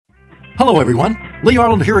Hello, everyone. Lee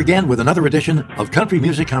Arnold here again with another edition of Country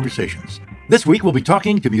Music Conversations. This week we'll be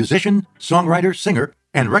talking to musician, songwriter, singer,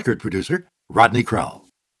 and record producer Rodney Crowell.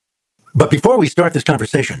 But before we start this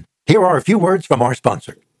conversation, here are a few words from our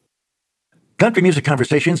sponsor. Country Music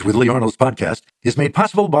Conversations with Lee Arnold's podcast is made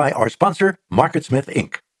possible by our sponsor, MarketSmith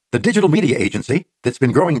Inc., the digital media agency that's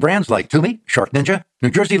been growing brands like Toomey, Shark Ninja,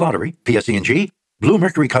 New Jersey Lottery, PSE&G, Blue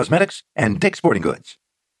Mercury Cosmetics, and Dick's Sporting Goods.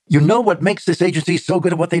 You know what makes this agency so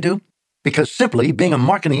good at what they do? Because simply being a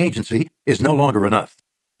marketing agency is no longer enough.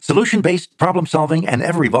 Solution-based, problem-solving, and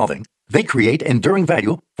ever-evolving, they create enduring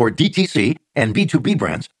value for DTC and B2B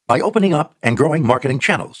brands by opening up and growing marketing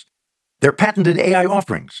channels. Their patented AI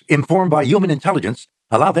offerings, informed by human intelligence,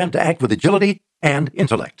 allow them to act with agility and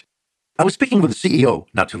intellect. I was speaking with the CEO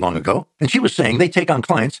not too long ago, and she was saying they take on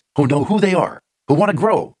clients who know who they are, who want to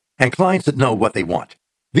grow, and clients that know what they want.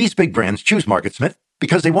 These big brands choose MarketSmith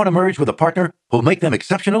because they want to merge with a partner who will make them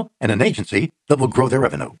exceptional and an agency that will grow their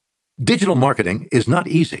revenue. Digital marketing is not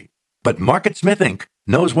easy, but MarketSmith Inc.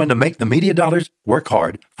 knows when to make the media dollars work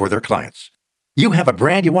hard for their clients. You have a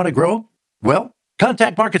brand you want to grow? Well,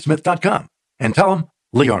 contact marketsmith.com and tell them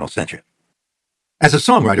Lee Arnold sent you. As a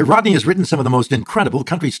songwriter, Rodney has written some of the most incredible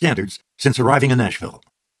country standards since arriving in Nashville.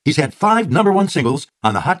 He's had 5 number-1 singles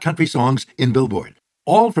on the Hot Country Songs in Billboard,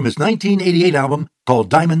 all from his 1988 album called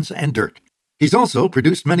Diamonds and Dirt. He's also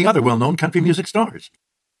produced many other well-known country music stars.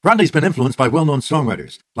 Rodney's been influenced by well-known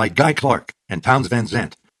songwriters like Guy Clark and Townes Van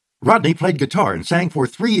Zandt. Rodney played guitar and sang for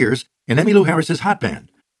 3 years in Emmylou Harris's Hot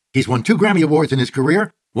Band. He's won 2 Grammy Awards in his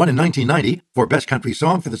career, one in 1990 for Best Country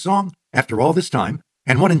Song for the song After All This Time,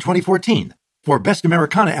 and one in 2014 for Best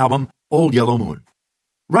Americana Album, Old Yellow Moon.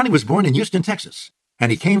 Rodney was born in Houston, Texas,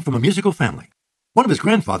 and he came from a musical family. One of his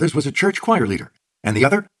grandfathers was a church choir leader, and the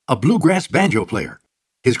other, a bluegrass banjo player.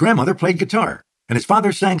 His grandmother played guitar, and his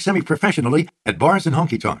father sang semi-professionally at bars and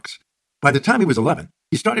honky-tonks. By the time he was 11,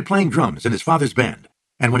 he started playing drums in his father's band,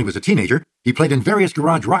 and when he was a teenager, he played in various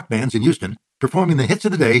garage rock bands in Houston, performing the hits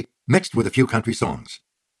of the day mixed with a few country songs.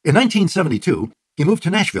 In 1972, he moved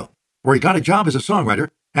to Nashville, where he got a job as a songwriter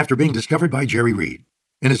after being discovered by Jerry Reed.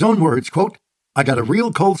 In his own words, quote, "I got a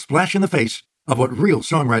real cold splash in the face of what real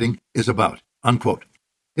songwriting is about," unquote.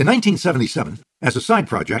 In 1977, as a side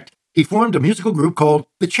project, he formed a musical group called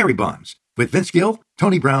the Cherry Bombs with Vince Gill,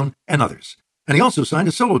 Tony Brown, and others. And he also signed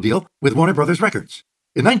a solo deal with Warner Brothers Records.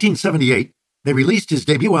 In 1978, they released his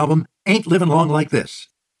debut album, Ain't Livin' Long Like This.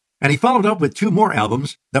 And he followed up with 2 more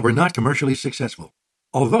albums that were not commercially successful.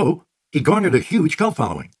 Although he garnered a huge cult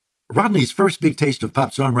following. Rodney's first big taste of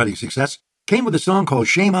pop songwriting success came with a song called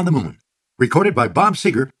Shame on the Moon, recorded by Bob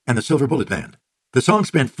Seger and the Silver Bullet Band. The song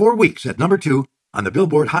spent 4 weeks at number 2 on the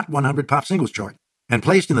Billboard Hot 100 Pop Singles chart, and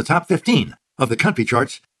placed in the top 15 of the country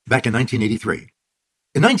charts back in 1983.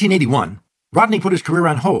 In 1981, Rodney put his career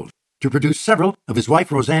on hold to produce several of his wife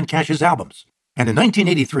Roseanne Cash's albums, and in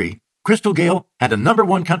 1983, Crystal Gayle had a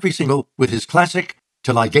number-1 country single with his classic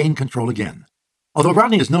Till I Gain Control Again. Although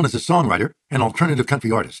Rodney is known as a songwriter and alternative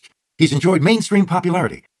country artist, he's enjoyed mainstream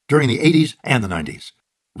popularity during the 80s and the 90s.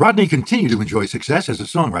 Rodney continued to enjoy success as a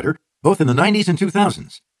songwriter both in the 90s and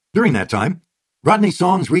 2000s. During that time, Rodney's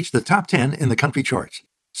songs reached the top 10 in the country charts.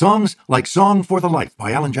 Songs like Song for the Life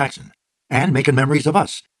by Alan Jackson and Making Memories of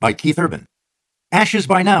Us by Keith Urban, Ashes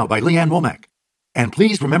by Now by Leanne Womack, and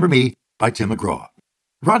Please Remember Me by Tim McGraw.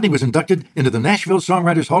 Rodney was inducted into the Nashville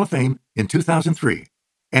Songwriters Hall of Fame in 2003,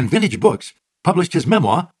 and Vintage Books published his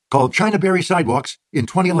memoir called Chinaberry Sidewalks in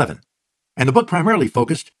 2011. And the book primarily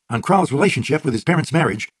focused on Crowell's relationship with his parents'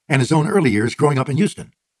 marriage and his own early years growing up in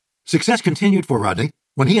Houston. Success continued for Rodney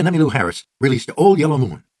when he and Emmylou Harris released Old Yellow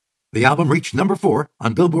Moon. The album reached number 4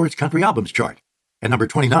 on Billboard's Country Albums chart and number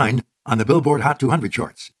 29 on the Billboard Hot 200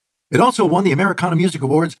 charts. It also won the Americana Music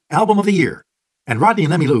Awards Album of the Year, and Rodney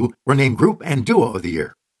and Emmylou were named Group and Duo of the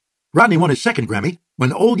Year. Rodney won his 2nd Grammy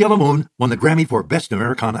when Old Yellow Moon won the Grammy for Best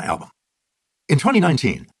Americana Album. In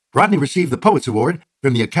 2019, Rodney received the Poets Award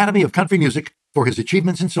from the Academy of Country Music for his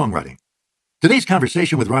achievements in songwriting. Today's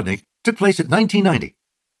conversation with Rodney took place at 1990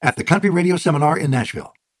 at the Country Radio Seminar in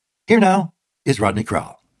Nashville. Here now is Rodney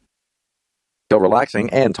Crowell. So relaxing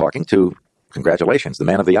and talking to, congratulations, the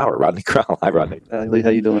man of the hour, Rodney Crowell. Hi, Rodney. Lee, how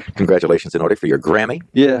you doing? Congratulations in order for your Grammy.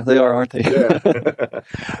 Yeah, they are, aren't they? Yeah.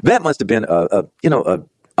 That must have been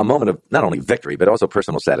a moment of not only victory but also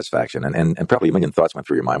personal satisfaction, and probably a million thoughts went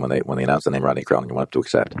through your mind when they announced the name Rodney Crowell and you went up to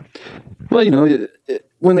accept. Well,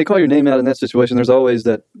 when they call your name out in that situation, there's always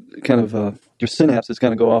that kind of your synapses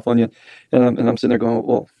kind of go off on you, and I'm sitting there going,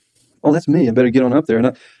 well, that's me. I better get on up there. And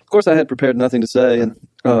of course, I had prepared nothing to say, and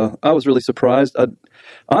I was really surprised.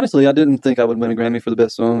 Honestly, I didn't think I would win a Grammy for the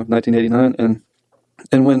best song of 1989,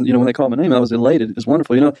 and when they called my name, I was elated. It was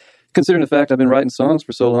wonderful. considering the fact I've been writing songs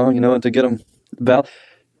for so long, and to get them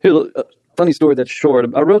Here, a funny story that's short.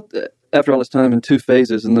 I wrote After All This Time in 2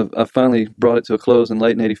 phases, and I finally brought it to a close in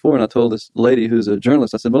late '84. And I told this lady who's a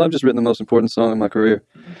journalist, I said, "Well, I've just written the most important song in my career."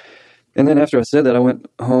 And then after I said that, I went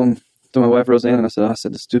home to my wife Roseanne, and I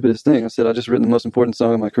said the stupidest thing. I said, "I just written the most important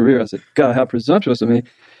song in my career." I said, "God, how presumptuous of me."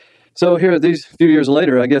 So here, these few years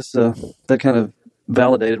later, I guess that kind of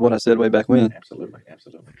validated what I said way back when. Absolutely.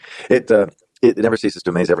 It never ceases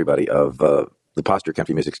to amaze everybody of the posture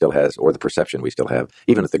country music still has, or the perception we still have,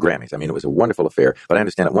 even at the Grammys. I mean, it was a wonderful affair, but I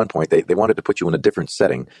understand at one point they wanted to put you in a different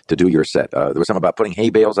setting to do your set. There was something about putting hay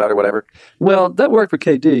bales out or whatever. Well, that worked for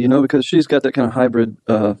KD, because she's got that kind of hybrid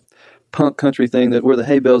punk country thing where the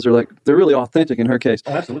hay bales are they're really authentic in her case.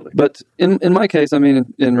 Oh, absolutely. But in my case, I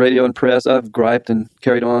mean, in radio and press, I've griped and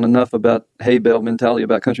carried on enough about hay bale mentality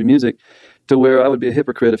about country music to where I would be a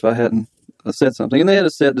hypocrite if I hadn't said something. And they had a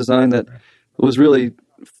set design that was really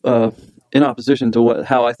in opposition to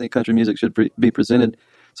how I think country music should be presented.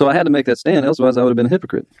 So I had to make that stand, otherwise I would have been a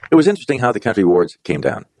hypocrite. It was interesting how the country awards came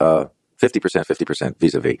down. 50%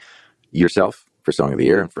 vis-a-vis yourself for Song of the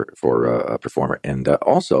Year and for a performer, and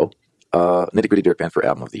also Nitty Gritty Dirt Band for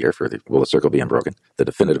Album of the Year for Will the Circle Be Unbroken, the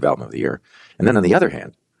definitive album of the year. And then on the other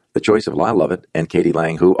hand, the choice of Lyle Lovett and Katie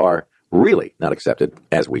Lang, who are really not accepted,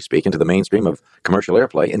 as we speak, into the mainstream of commercial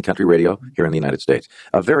airplay in country radio here in the United States.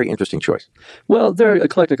 A very interesting choice. Well, they're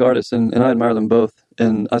eclectic artists, and I admire them both,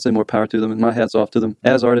 and I say more power to them, and my hat's off to them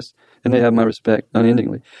as artists, and they have my respect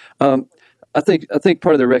unendingly. I think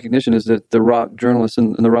part of their recognition is that the rock journalists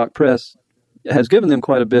and the rock press has given them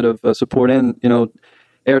quite a bit of support and,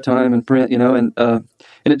 airtime and print, and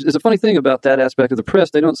it's a funny thing about that aspect of the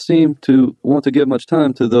press. They don't seem to want to give much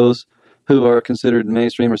time to those who are considered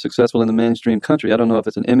mainstream or successful in the mainstream country. I don't know if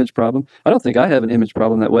it's an image problem. I don't think I have an image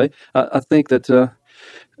problem that way. I think that the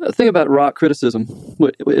thing about rock criticism,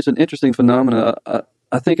 it's an interesting phenomenon.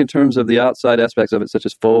 I think in terms of the outside aspects of it, such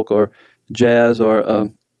as folk or jazz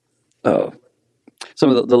or some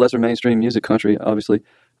of the lesser mainstream music country, obviously,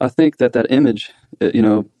 I think that image,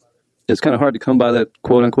 it's kind of hard to come by that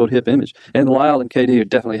quote-unquote hip image. And Lyle and KD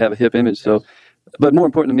definitely have a hip image. So, but more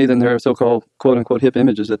important to me than their so-called quote-unquote hip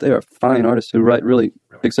image is that they are fine artists who write really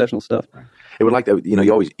exceptional stuff. It would like that,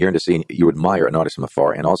 you always yearn to see, you admire an artist from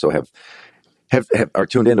afar and also are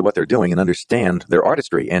tuned into what they're doing and understand their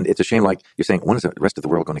artistry. And it's a shame, like you're saying, when is the rest of the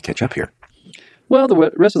world going to catch up here? Well,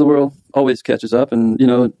 the rest of the world always catches up, and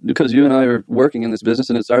because you and I are working in this business,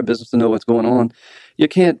 and it's our business to know what's going on, you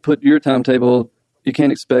can't put your timetable. You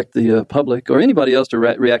can't expect the public or anybody else to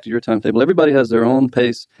react to your timetable. Everybody has their own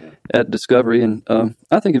pace at discovery, and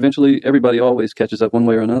I think eventually everybody always catches up one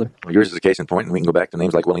way or another. Well, yours is a case in point, and we can go back to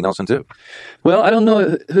names like Willie Nelson too. Well, I don't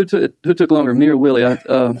know who took longer, me or Willie.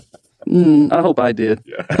 I hope I did.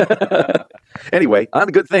 Yeah. Anyway, on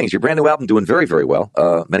to good things. Your brand new album doing very, very well.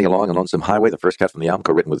 Many Along and Lonesome Highway, the first cut from the album,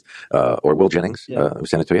 co-written with Will Jennings, who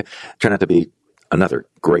sent it to you. Turned out to be another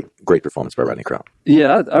great performance by Rodney Crowell.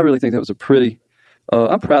 Yeah, I really think that was a pretty...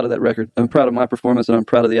 I'm proud of that record. I'm proud of my performance, and I'm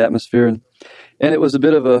proud of the atmosphere. And it was a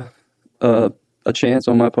bit of a chance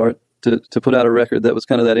on my part to put out a record that was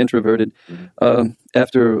kind of that introverted.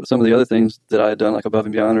 After some of the other things that I had done, like Above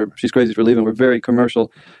and Beyond or She's Crazy for Leaving, were very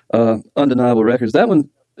commercial, undeniable records. That one,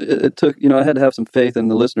 it took, I had to have some faith in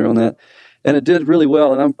the listener on that. And it did really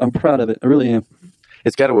well, and I'm proud of it. I really am.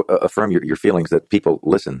 It's got to affirm your feelings that people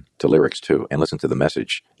listen to lyrics too and listen to the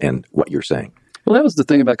message and what you're saying. Well, that was the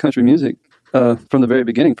thing about country music. From the very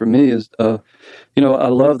beginning for me is, I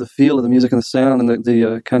love the feel of the music and the sound and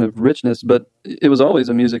the kind of richness, but it was always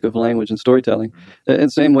a music of language and storytelling in the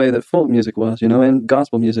same way that folk music was, and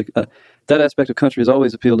gospel music. That aspect of country has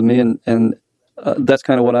always appealed to me, and that's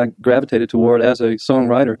kind of what I gravitated toward as a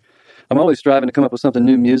songwriter. I'm always striving to come up with something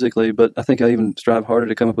new musically, but I think I even strive harder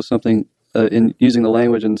to come up with something in using the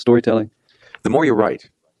language and storytelling. The more you write,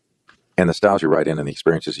 and the styles you write in and the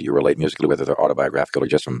experiences that you relate musically, whether they're autobiographical or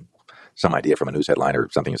just from some idea from a news headline or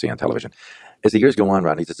something you see on television. As the years go on,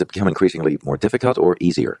 Rodney, does it become increasingly more difficult or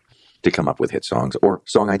easier to come up with hit songs or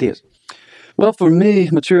song ideas? Well, for me,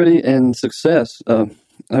 maturity and success, I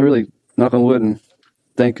really knock on wood and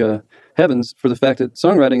thank heavens for the fact that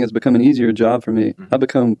songwriting has become an easier job for me. I've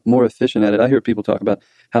become more efficient at it. I hear people talk about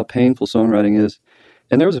how painful songwriting is.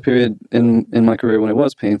 And there was a period in my career when it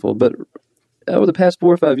was painful, but over the past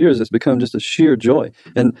 4 or 5 years, it's become just a sheer joy.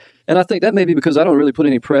 And I think that may be because I don't really put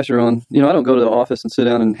any pressure on, I don't go to the office and sit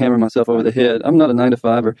down and hammer myself over the head. I'm not a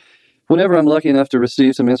 9-to-5-er. Whenever I'm lucky enough to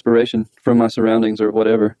receive some inspiration from my surroundings or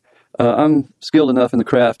whatever, I'm skilled enough in the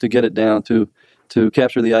craft to get it down, to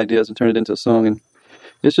capture the ideas and turn it into a song. And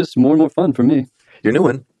it's just more and more fun for me. Your new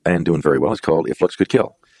one, and doing very well, is called If Looks Could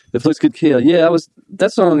Kill. If Looks Could Kill. Yeah,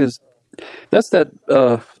 that song is That's that.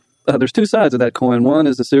 There's two sides of that coin. One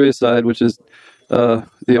is the serious side, which is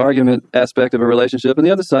the argument aspect of a relationship, and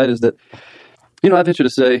the other side is that, I venture to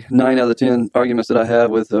say 9 out of the 10 arguments that I have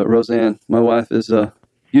with Roseanne, my wife, is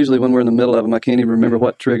usually when we're in the middle of them, I can't even remember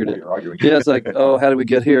what triggered it. Yeah, it's like, oh, how did we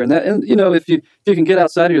get here? And if you can get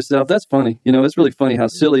outside of yourself, that's funny. It's really funny how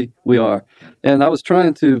silly we are. And I was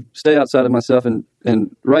trying to stay outside of myself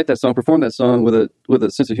and write that song, perform that song with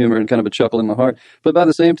a sense of humor and kind of a chuckle in my heart. But by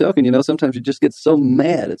the same token, sometimes you just get so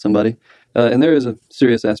mad at somebody, and there is a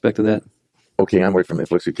serious aspect of that. Okay, I'm away from If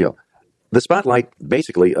Looks Could Kill. The spotlight,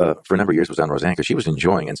 basically, for a number of years was on Roseanne because she was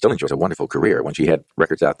enjoying and still enjoys a wonderful career when she had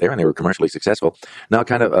records out there and they were commercially successful. Now,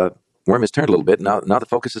 kind of worm has turned a little bit. Now the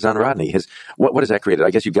focus is on Rodney. What has that created?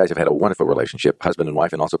 I guess you guys have had a wonderful relationship, husband and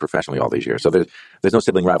wife, and also professionally all these years. So there's no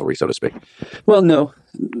sibling rivalry, so to speak. Well, no,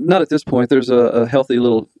 not at this point. There's a healthy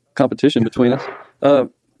little competition between us.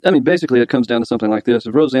 Basically, it comes down to something like this.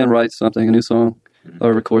 If Roseanne writes something, a new song,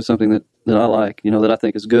 or records something that I like, that I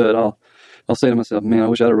think is good, I'll say to myself, man, I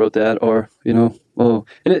wish I'd have wrote that, or, and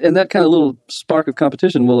that kind of little spark of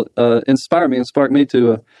competition will inspire me and spark me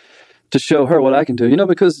to show her what I can do,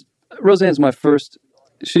 because Roseanne's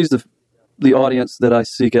she's the audience that I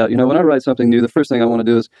seek out. When I write something new, the first thing I want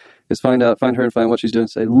to do is find her and find what she's doing and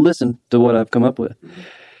say, listen to what I've come up with.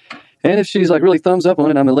 And if she's like really thumbs up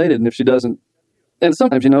on it, I'm elated. And if she doesn't, and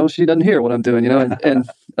sometimes, she doesn't hear what I'm doing,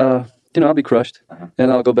 I'll be crushed,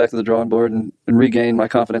 and I'll go back to the drawing board and regain my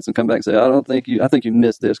confidence and come back and say, I think you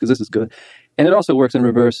missed this because this is good. And it also works in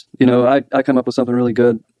reverse. I come up with something really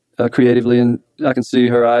good creatively, and I can see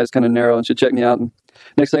her eyes kind of narrow, and she'll check me out. And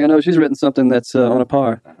next thing I know, she's written something that's on a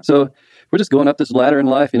par. So we're just going up this ladder in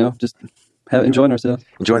life, just enjoying ourselves.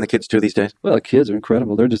 Enjoying the kids too these days? Well, the kids are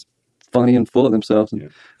incredible. They're just funny and full of themselves,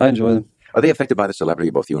 and I enjoy them. Are they affected by the celebrity,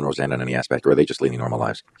 both you and Roseanne, in any aspect, or are they just leading normal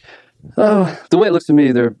lives? The way it looks to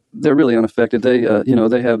me, they're really unaffected. They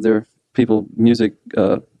they have their music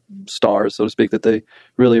stars, so to speak, that they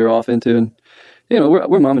really are off into. And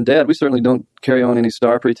we're mom and dad. We certainly don't carry on any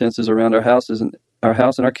star pretenses around our house, and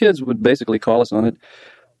our kids would basically call us on it.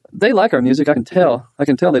 They like our music. I can tell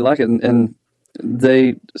they like it, and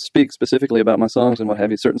they speak specifically about my songs and what have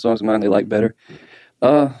you. Certain songs of mine they like better.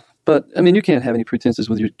 But you can't have any pretenses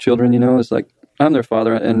with your children. It's like, I'm their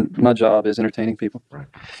father, and my job is entertaining people. Right.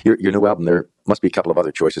 Your new album, there must be a couple of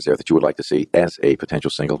other choices there that you would like to see as a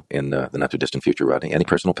potential single in the not too distant future, Rodney. Any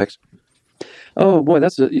personal picks? Oh boy,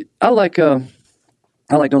 I like Don't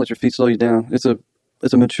Let Your Feet Slow You Down. It's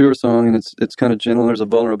a mature song, and it's kind of gentle. There's a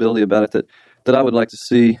vulnerability about it that I would like to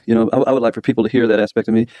see. I would like for people to hear that aspect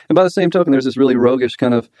of me. And by the same token, there's this really roguish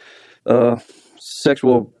kind of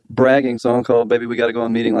sexual bragging song called "Baby, We Gotta Go on a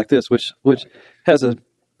Meeting Like This," which has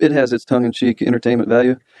its tongue-in-cheek entertainment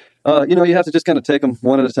value. You have to just kind of take them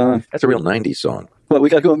one at a time. That's a real 90s song. Well, we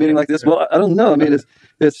got to go on a meeting like this? Well, I don't know.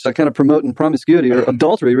 It's kind of promoting promiscuity or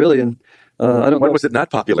adultery, really, and I don't know. Why was it not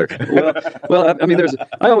popular?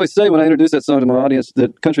 I always say when I introduce that song to my audience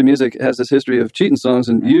that country music has this history of cheating songs,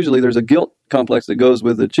 and usually there's a guilt complex that goes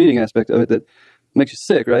with the cheating aspect of it that makes you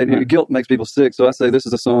sick, right? Mm-hmm. Guilt makes people sick. So I say this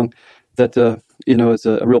is a song that, is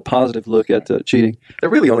a real positive look at cheating. There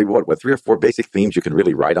are really only, 3 or 4 basic themes you can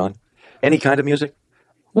really write on? Any kind of music?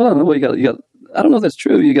 Well, I don't know. Well, you got. I don't know if that's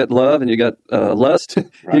true. You got love, and you got lust.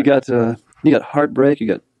 Right. You got heartbreak. You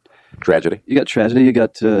got tragedy. You got tragedy. You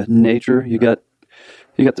got nature. You got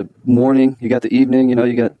the morning. You got the evening. You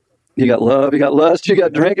got love. You got lust. You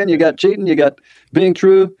got drinking. You got cheating. You got being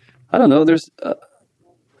true. I don't know. There's.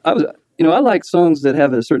 I like songs that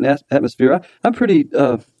have a certain atmosphere. I'm pretty.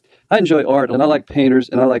 I enjoy art, and I like painters,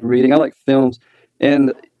 and I like reading. I like films,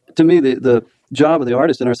 and to me, the job of the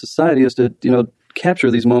artist in our society is to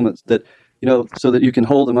capture these moments that so that you can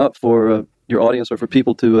hold them up for your audience or for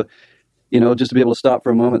people to just to be able to stop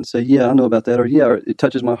for a moment and say, yeah, I know about that, or yeah, or it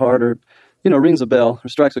touches my heart, or rings a bell or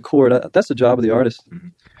strikes a chord. That's the job of the artist. Mm-hmm.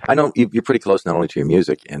 I know you're pretty close not only to your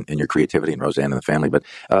music and your creativity and Roseanne and the family, but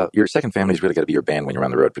your second family has really got to be your band when you're on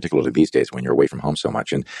the road, particularly these days when you're away from home so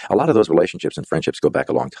much. And a lot of those relationships and friendships go back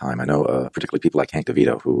a long time. I know particularly people like Hank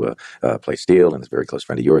DeVito, who plays steel and is a very close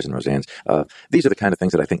friend of yours and Roseanne's. These are the kind of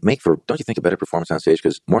things that I think make for, don't you think, a better performance on stage?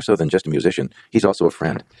 Because more so than just a musician, he's also a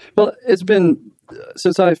friend. Well, it's been,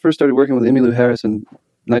 since I first started working with Emmylou Harris in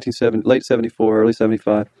late 74, early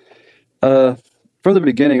 75, from the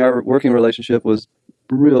beginning, our working relationship was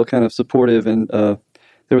real kind of supportive, and there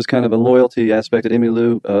was kind of a loyalty aspect that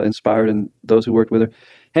Emmylou inspired in those who worked with her.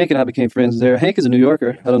 Hank and I became friends there. Hank is a New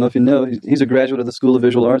Yorker. I don't know if you know. He's a graduate of the School of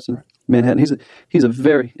Visual Arts in Manhattan. He's a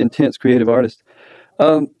very intense creative artist.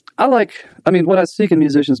 What I seek in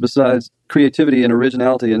musicians besides creativity and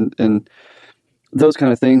originality and those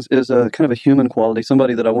kind of things is a kind of a human quality,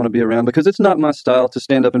 somebody that I want to be around, because it's not my style to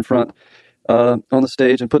stand up in front on the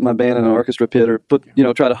stage and put my band in an orchestra pit or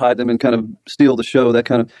try to hide them and kind of steal the show.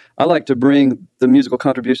 I like to bring the musical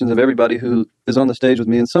contributions of everybody who is on the stage with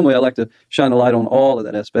me. In some way, I like to shine a light on all of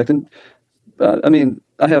that aspect. And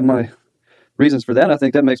I have my reasons for that. I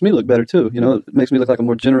think that makes me look better too. It makes me look like a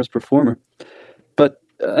more generous performer. But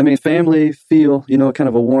family feel, kind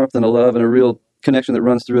of a warmth and a love and a real connection that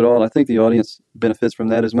runs through it all. I think the audience benefits from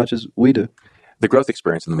that as much as we do. The growth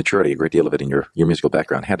experience and the maturity, a great deal of it in your musical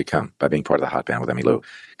background, had to come by being part of the hot band with Emmylou.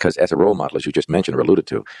 Because as a role model, as you just mentioned or alluded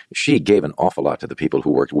to, she gave an awful lot to the people who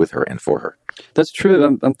worked with her and for her. That's true.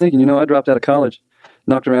 I'm thinking, I dropped out of college,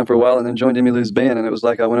 knocked around for a while, and then joined Emmylou's band. And it was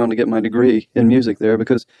like I went on to get my degree in music there,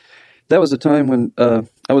 because that was a time when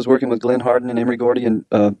I was working with Glenn Hardin and Emery Gordy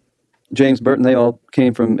and James Burton. They all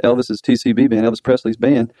came from Elvis's TCB band, Elvis Presley's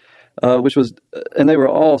band. And they were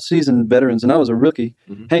all seasoned veterans, and I was a rookie.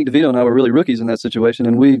 Mm-hmm. Hank DeVito and I were really rookies in that situation,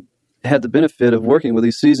 and we had the benefit of working with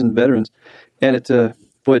these seasoned veterans, and it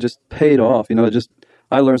just paid off.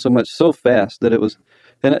 I learned so much so fast that it was,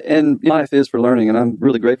 and life is for learning, and I'm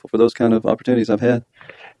really grateful for those kind of opportunities I've had.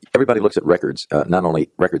 Everybody looks at records, not only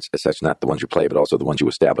records as such, not the ones you play, but also the ones you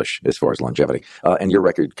establish as far as longevity. And your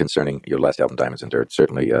record concerning your last album, Diamonds and Dirt,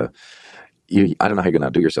 certainly... I don't know how you're going to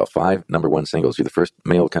do yourself 5 number one singles. You're the first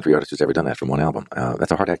male country artist who's ever done that from one album.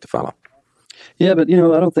 That's a hard act to follow. Yeah, but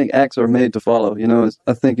I don't think acts are made to follow.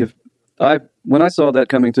 I think when I saw that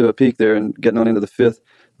coming to a peak there and getting on into the 5th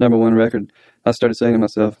number one record, I started saying to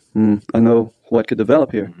myself, I know what could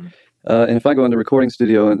develop here. Mm-hmm. And if I go into a recording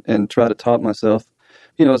studio and try to top myself,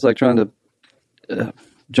 it's like trying to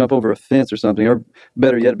jump over a fence or something, or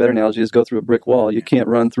better yet, a better analogy is go through a brick wall. You can't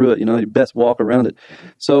run through it, you best walk around it.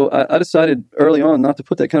 So I decided early on not to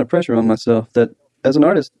put that kind of pressure on myself, that as an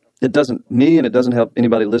artist, it doesn't help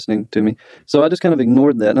anybody listening to me. So I just kind of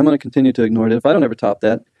ignored that, and I'm going to continue to ignore it. If I don't ever top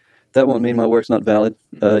that, that won't mean my work's not valid.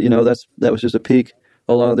 That was just a peak.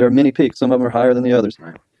 Although there are many peaks, some of them are higher than the others.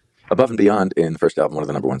 Right. Above and Beyond, in the first album, one of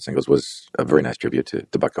the number one singles, was a very nice tribute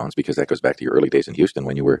to Buck Owens, because that goes back to your early days in Houston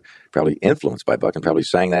when you were probably influenced by Buck and probably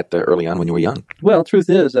sang that early on when you were young. Well, truth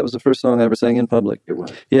is, that was the first song I ever sang in public. It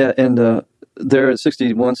was. Yeah, and there at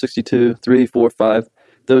 61, 62, 3, 4, 5,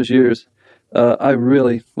 those years, I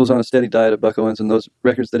really was on a steady diet of Buck Owens and those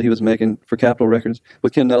records that he was making for Capitol Records,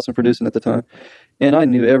 with Ken Nelson producing at the time. And I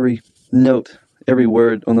knew every note, every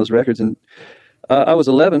word on those records. And I was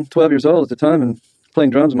 11, 12 years old at the time, and playing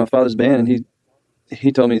drums in my father's band, and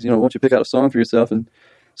he told me, why don't you pick out a song for yourself and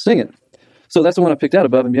sing it? So that's the one I picked out,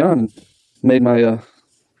 Above and Beyond, and made my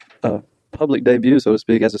public debut, so to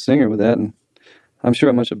speak, as a singer with that. And I'm sure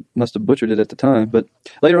I must have butchered it at the time, but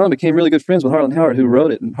later on became really good friends with Harlan Howard, who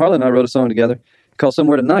wrote it. And Harlan and I wrote a song together called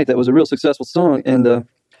Somewhere Tonight that was a real successful song. And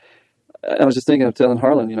I was just thinking of telling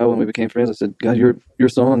Harlan, when we became friends, I said, God, your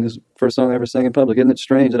song is the first song I ever sang in public. Isn't it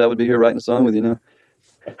strange that I would be here writing a song with you now?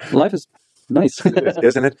 Life is nice.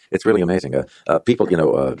 Isn't it? It's really amazing. People,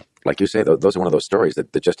 like you say, those are one of those stories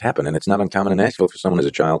that just happen. And it's not uncommon in Nashville for someone as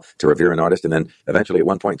a child to revere an artist and then eventually at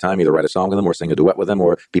one point in time either write a song with them or sing a duet with them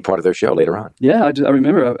or be part of their show later on. Yeah, I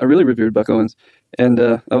remember I really revered Buck Owens. And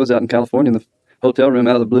I was out in California in the hotel room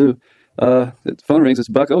out of the blue. The phone rings. It's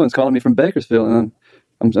Buck Owens calling me from Bakersfield. And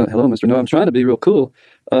I'm saying, hello, Mr. No, I'm trying to be real cool.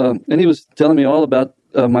 And he was telling me all about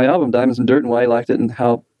my album, Diamonds and Dirt, and why he liked it and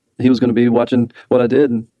how he was going to be watching what I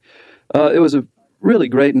did. And it was a really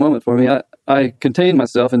great moment for me. I contained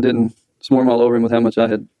myself and didn't swarm all over him with how much I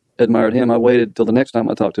had admired him. I waited till the next time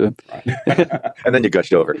I talked to him. And then you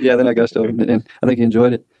gushed over. Yeah, then I gushed over, and I think he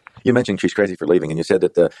enjoyed it. You mentioned She's Crazy for Leaving, and you said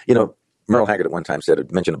that, Merle Haggard at one time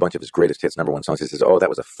mentioned a bunch of his greatest hits, number one songs. He says, that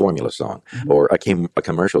was a formula song or a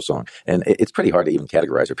commercial song. And it's pretty hard to even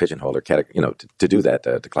categorize or pigeonhole or, to do that,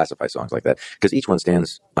 to classify songs like that, because each one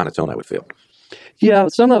stands on its own, I would feel. Yeah,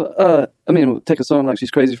 take a song like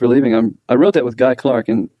She's Crazy for Leaving. I wrote that with Guy Clark,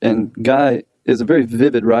 and Guy is a very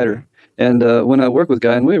vivid writer. And when I work with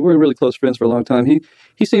Guy, and we're really close friends for a long time,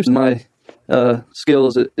 he seems my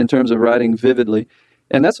skills in terms of writing vividly.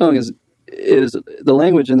 And that song is the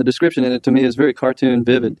language and the description in it to me is very cartoon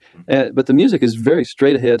vivid. But the music is very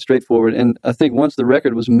straight ahead, straightforward. And I think once the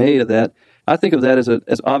record was made of that, I think of that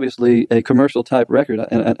as obviously a commercial type record.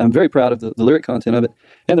 And I'm very proud of the lyric content of it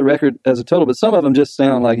and the record as a total. But some of them just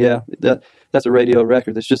sound like, that's a radio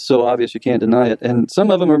record. That's just so obvious you can't deny it. And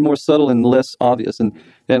some of them are more subtle and less obvious. And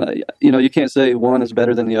you can't say one is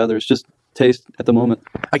better than the other. It's just taste at the moment.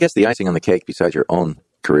 I guess the icing on the cake, besides your own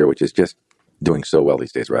career, which is just doing so well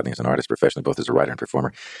these days, Rodney, as an artist professionally, both as a writer and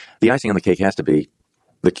performer, the icing on the cake has to be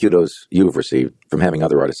the kudos you've received from having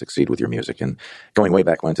other artists succeed with your music. And going way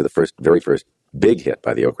back when to the very first big hit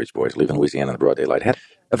by the Oak Ridge Boys, Leaving Louisiana in the Broad Daylight, had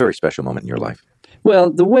a very special moment in your life.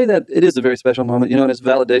 Well, the way that it is a very special moment, and it's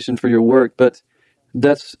validation for your work, but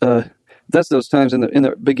that's those times in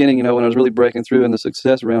the beginning, when I was really breaking through in the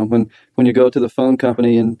success realm, when you go to the phone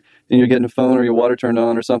company and you're getting a phone or your water turned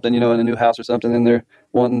on or something, in a new house or something, and they're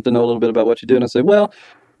wanting to know a little bit about what you do. And I say, well,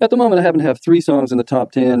 at the moment I happen to have 3 songs in the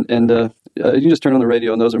top 10, and you just turn on the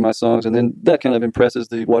radio and those are my songs. And then that kind of impresses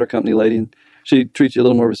the water company lady, and she treats you a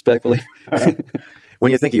little more respectfully.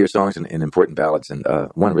 When you think of your songs and important ballads, and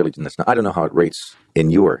one really, I don't know how it rates in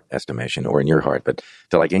your estimation or in your heart, but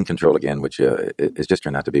to like In Control Again, which is just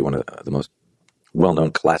turned out to be one of the most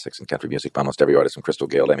well-known classics in country music by almost every artist, from Crystal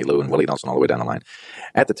Gayle, Emmylou, and Willie Nelson all the way down the line.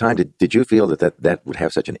 At the time, did you feel that would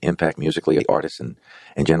have such an impact musically, artists, and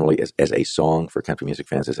generally as a song for country music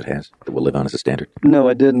fans as it has, that will live on as a standard? No,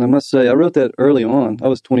 I didn't. I must say, I wrote that early on. I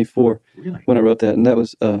was 24 when I wrote that, and that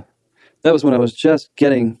was when I was just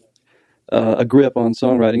getting a grip on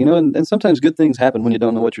songwriting, and sometimes good things happen when you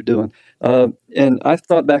don't know what you're doing. And I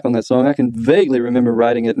thought back on that song. I can vaguely remember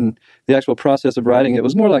writing it, and the actual process of writing it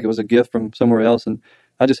was more like it was a gift from somewhere else, and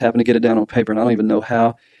I just happened to get it down on paper, and I don't even know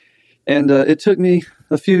how. And it took me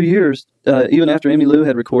a few years, even after Emmylou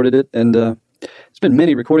had recorded it, and it's been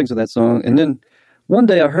many recordings of that song. And then one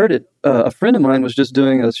day I heard it. A friend of mine was just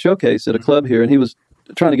doing a showcase at a club here, and he was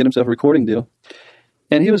trying to get himself a recording deal.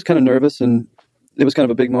 And he was kind of nervous, and it was kind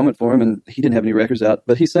of a big moment for him, and he didn't have any records out,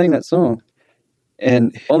 but he sang that song,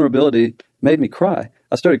 and vulnerability made me cry.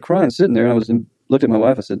 I started crying sitting there, and I looked at my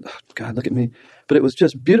wife. I said, oh, God, look at me. But it was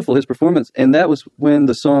just beautiful, his performance, and that was when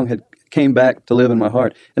the song had came back to live in my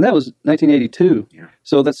heart, and that was 1982. Yeah.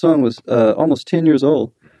 So that song was almost 10 years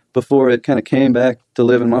old before it kind of came back to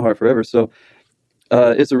live in my heart forever. So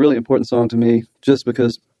it's a really important song to me, just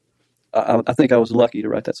because I think I was lucky to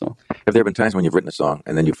write that song. Have there been times when you've written a song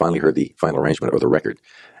and then you finally heard the final arrangement or the record,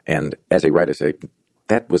 and as a writer say,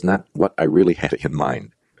 that was not what I really had in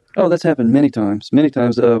mind? Oh, that's happened many times. Many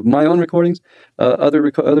times. My own recordings,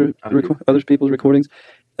 other people's recordings.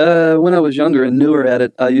 When I was younger and newer at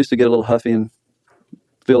it, I used to get a little huffy and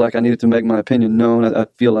feel like I needed to make my opinion known. I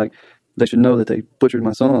feel like they should know that they butchered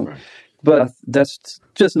my song. Right. But that's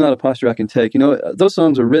just not a posture I can take. Those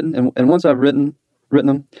songs are written, and once I've written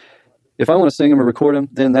them, if I want to sing them or record them,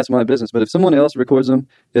 then that's my business. But if someone else records them,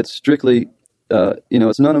 it's strictly,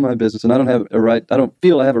 it's none of my business, and I don't have a right. I don't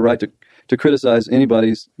feel I have a right to criticize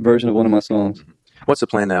anybody's version of one of my songs. What's the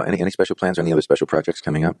plan now? Any special plans or any other special projects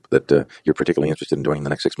coming up that you're particularly interested in doing in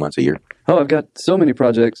the next 6 months, a year? Oh, I've got so many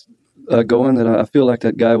projects going that I feel like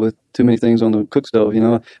that guy with too many things on the cook stove.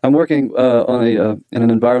 I'm working in an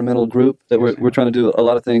environmental group that we're trying to do a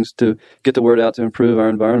lot of things to get the word out to improve our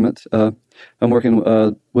environment. I'm working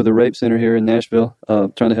with a rape center here in Nashville,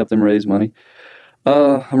 trying to help them raise money.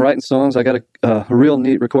 I'm writing songs. I got a real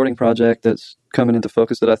neat recording project that's coming into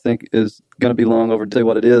focus that I think is going to be long overdue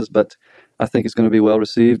what it is, but I think it's going to be well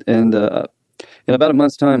received. And in about a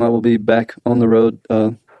month's time, I will be back on the road,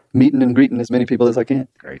 meeting and greeting as many people as I can.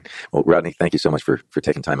 Great. Well, Rodney, thank you so much for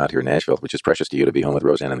taking time out here in Nashville, which is precious to you to be home with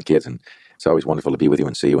Roseanne and the kids. And it's always wonderful to be with you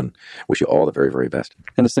and see you, and wish you all the very, very best.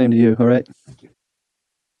 And the same to you. All right. Thank you.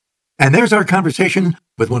 And there's our conversation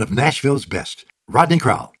with one of Nashville's best, Rodney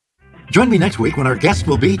Crowell. Join me next week when our guest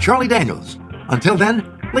will be Charlie Daniels. Until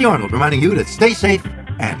then, Lee Arnold reminding you to stay safe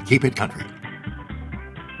and keep it country.